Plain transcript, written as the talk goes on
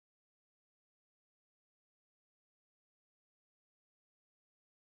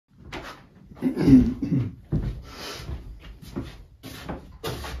Hi,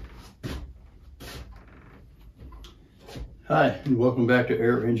 and welcome back to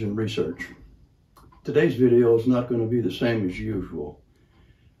Air Engine Research. Today's video is not going to be the same as usual.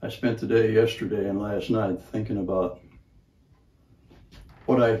 I spent the day yesterday and last night thinking about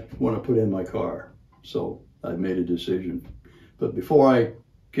what I want to put in my car, so I made a decision. But before I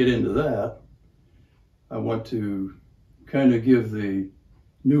get into that, I want to kind of give the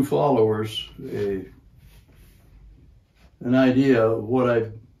new followers an idea of what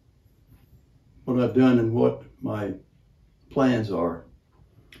I've done and what my plans are.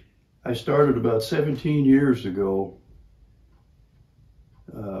 I started about 17 years ago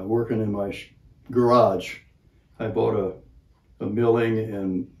working in my garage. I bought a milling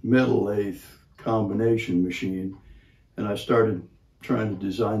and metal lathe combination machine, and I started trying to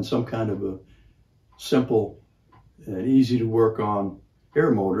design some kind of a simple and easy to work on air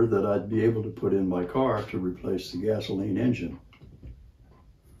motor that I'd be able to put in my car to replace the gasoline engine.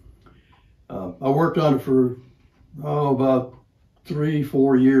 I worked on it for about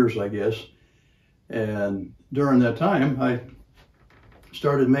 3-4 years, I guess. And during that time, I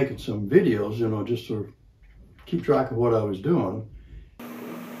started making some videos, just to keep track of what I was doing.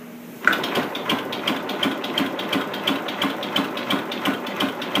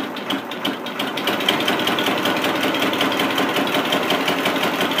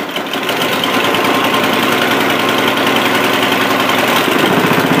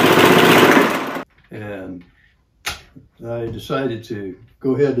 And I decided to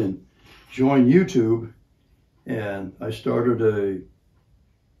go ahead and join YouTube, and I started a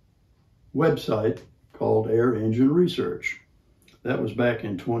website called Air Engine Research. That was back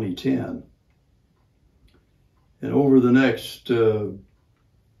in 2010. And over the next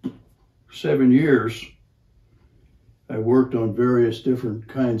 7 years, I worked on various different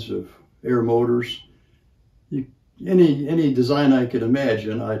kinds of air motors. Any design I could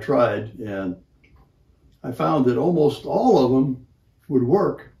imagine, I tried, and I found that almost all of them would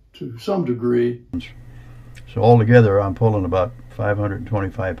work to some degree. So altogether, I'm pulling about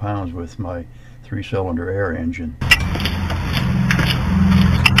 525 pounds with my 3-cylinder air engine.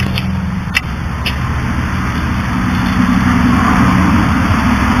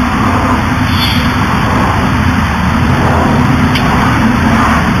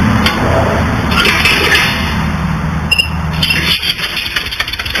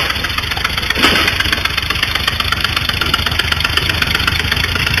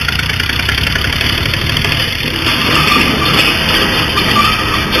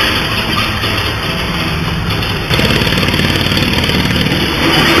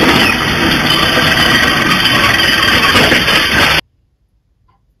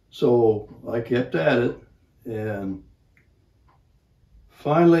 So I kept at it, and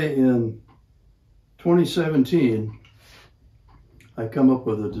finally in 2017, I come up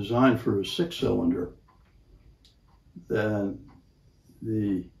with a design for a 6-cylinder. Then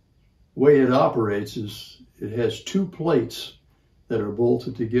the way it operates is it has 2 plates that are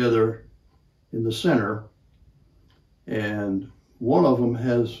bolted together in the center, and one of them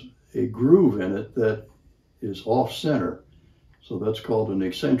has a groove in it that is off center. So that's called an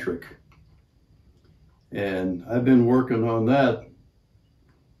eccentric. And I've been working on that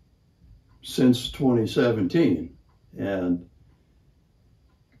since 2017. And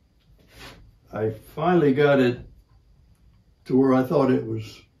I finally got it to where I thought it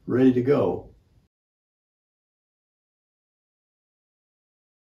was ready to go.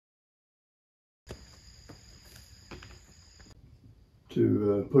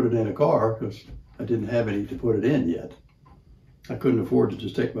 To put it in a car, because I didn't have any to put it in yet. I couldn't afford to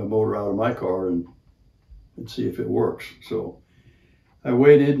just take my motor out of my car and see if it works. So I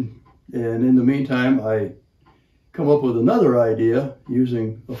waited, and in the meantime, I come up with another idea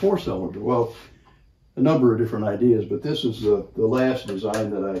using a 4-cylinder. Well, a number of different ideas, but this is the last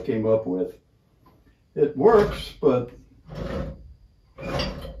design that I came up with. It works, but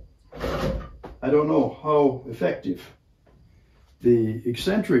I don't know how effective. The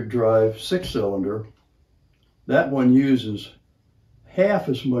eccentric drive 6-cylinder, that one uses half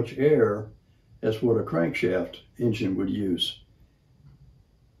as much air as what a crankshaft engine would use,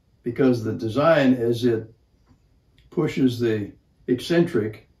 because the design, as it pushes the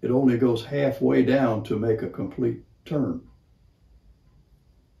eccentric, it only goes halfway down to make a complete turn.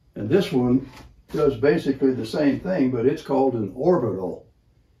 And this one does basically the same thing, but it's called an orbital.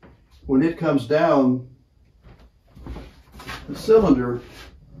 When it comes down, the cylinder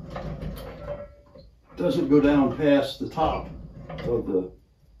doesn't go down past the top of the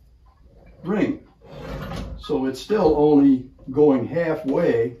ring. So it's still only going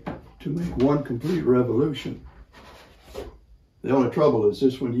halfway to make one complete revolution. The only trouble is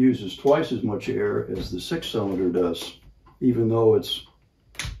this one uses twice as much air as the 6-cylinder does, even though it's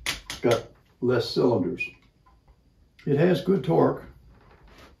got less cylinders. It has good torque,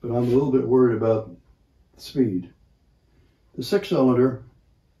 but I'm a little bit worried about the speed. The 6-cylinder,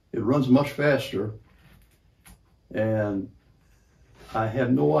 it runs much faster, and I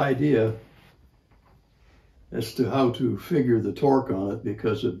have no idea as to how to figure the torque on it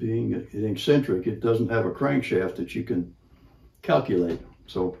because of being an eccentric. It doesn't have a crankshaft that you can calculate.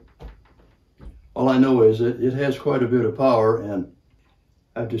 So all I know is that it has quite a bit of power, and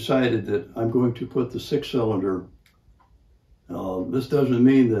I've decided that I'm going to put the 6-cylinder. This doesn't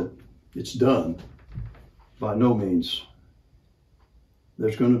mean that it's done, by no means.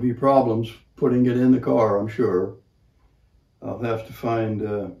 There's going to be problems putting it in the car, I'm sure. I'll have to find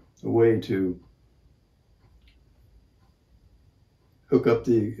a way to hook up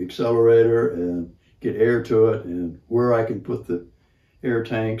the accelerator and get air to it, and where I can put the air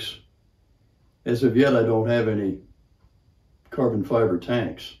tanks. As of yet, I don't have any carbon fiber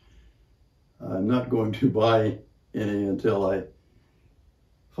tanks. I'm not going to buy any until I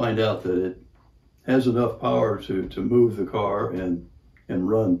find out that it has enough power to move the car and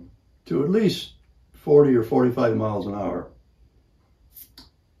run to at least 40 or 45 miles an hour.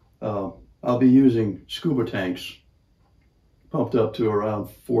 I'll be using scuba tanks pumped up to around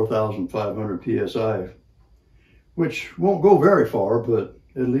 4,500 psi, which won't go very far, but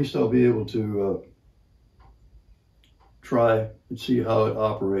at least I'll be able to try and see how it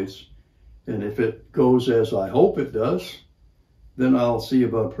operates. And if it goes as I hope it does, then I'll see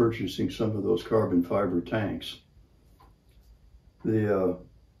about purchasing some of those carbon fiber tanks. The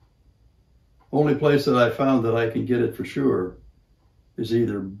only place that I found that I can get it for sure is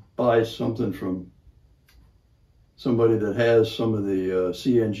either buy something from somebody that has some of the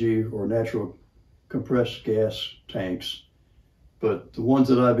CNG or natural compressed gas tanks. But the ones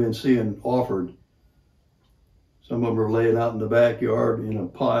that I've been seeing offered, some of them are laying out in the backyard in a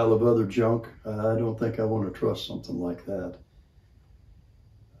pile of other junk. I don't think I want to trust something like that.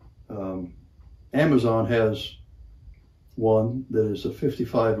 Amazon has one that is a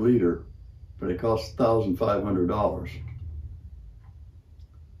 55 liter, but it costs $1,500.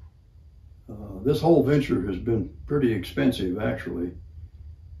 This whole venture has been pretty expensive, actually.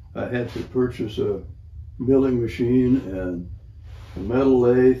 I had to purchase a milling machine and a metal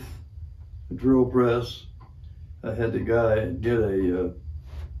lathe, a drill press. I had the guy get a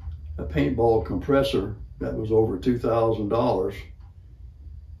paintball compressor that was over $2,000.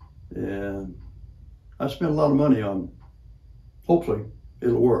 And I spent a lot of money on, hopefully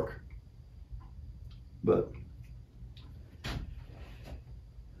it'll work. But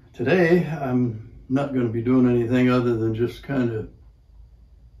today, I'm not going to be doing anything other than just kind of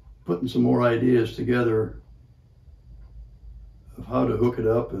putting some more ideas together of how to hook it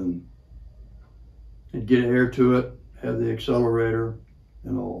up and get air to it, have the accelerator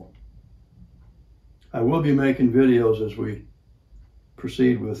and all. I will be making videos as we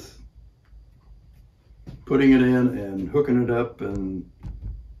proceed with putting it in and hooking it up, and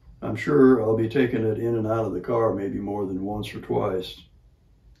I'm sure I'll be taking it in and out of the car maybe more than once or twice.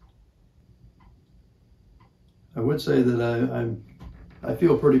 I would say that I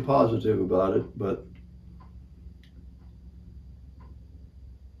feel pretty positive about it, but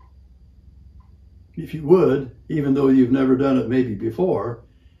if you would, even though you've never done it maybe before,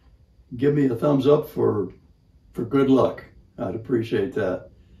 give me a thumbs up for good luck. I'd appreciate that.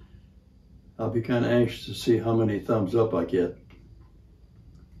 I'll be kind of anxious to see how many thumbs up I get.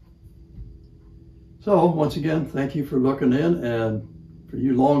 So once again, thank you for looking in, and for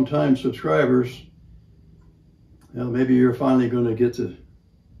you long-time subscribers, well, maybe you're finally going to get to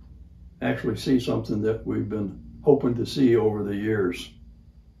actually see something that we've been hoping to see over the years.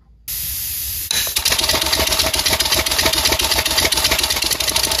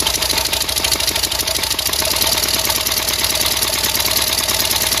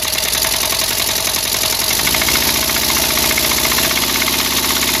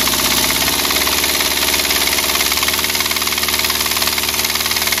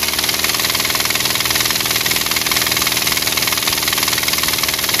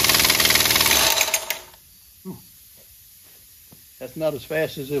 That's not as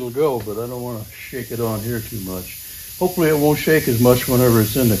fast as it'll go, but I don't want to shake it on here too much. Hopefully it won't shake as much whenever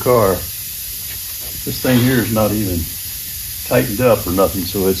it's in the car. This thing here is not even tightened up or nothing,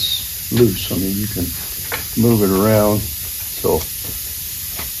 so it's loose. I mean, you can move it around. So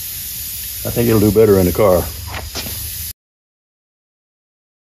I think it'll do better in the car.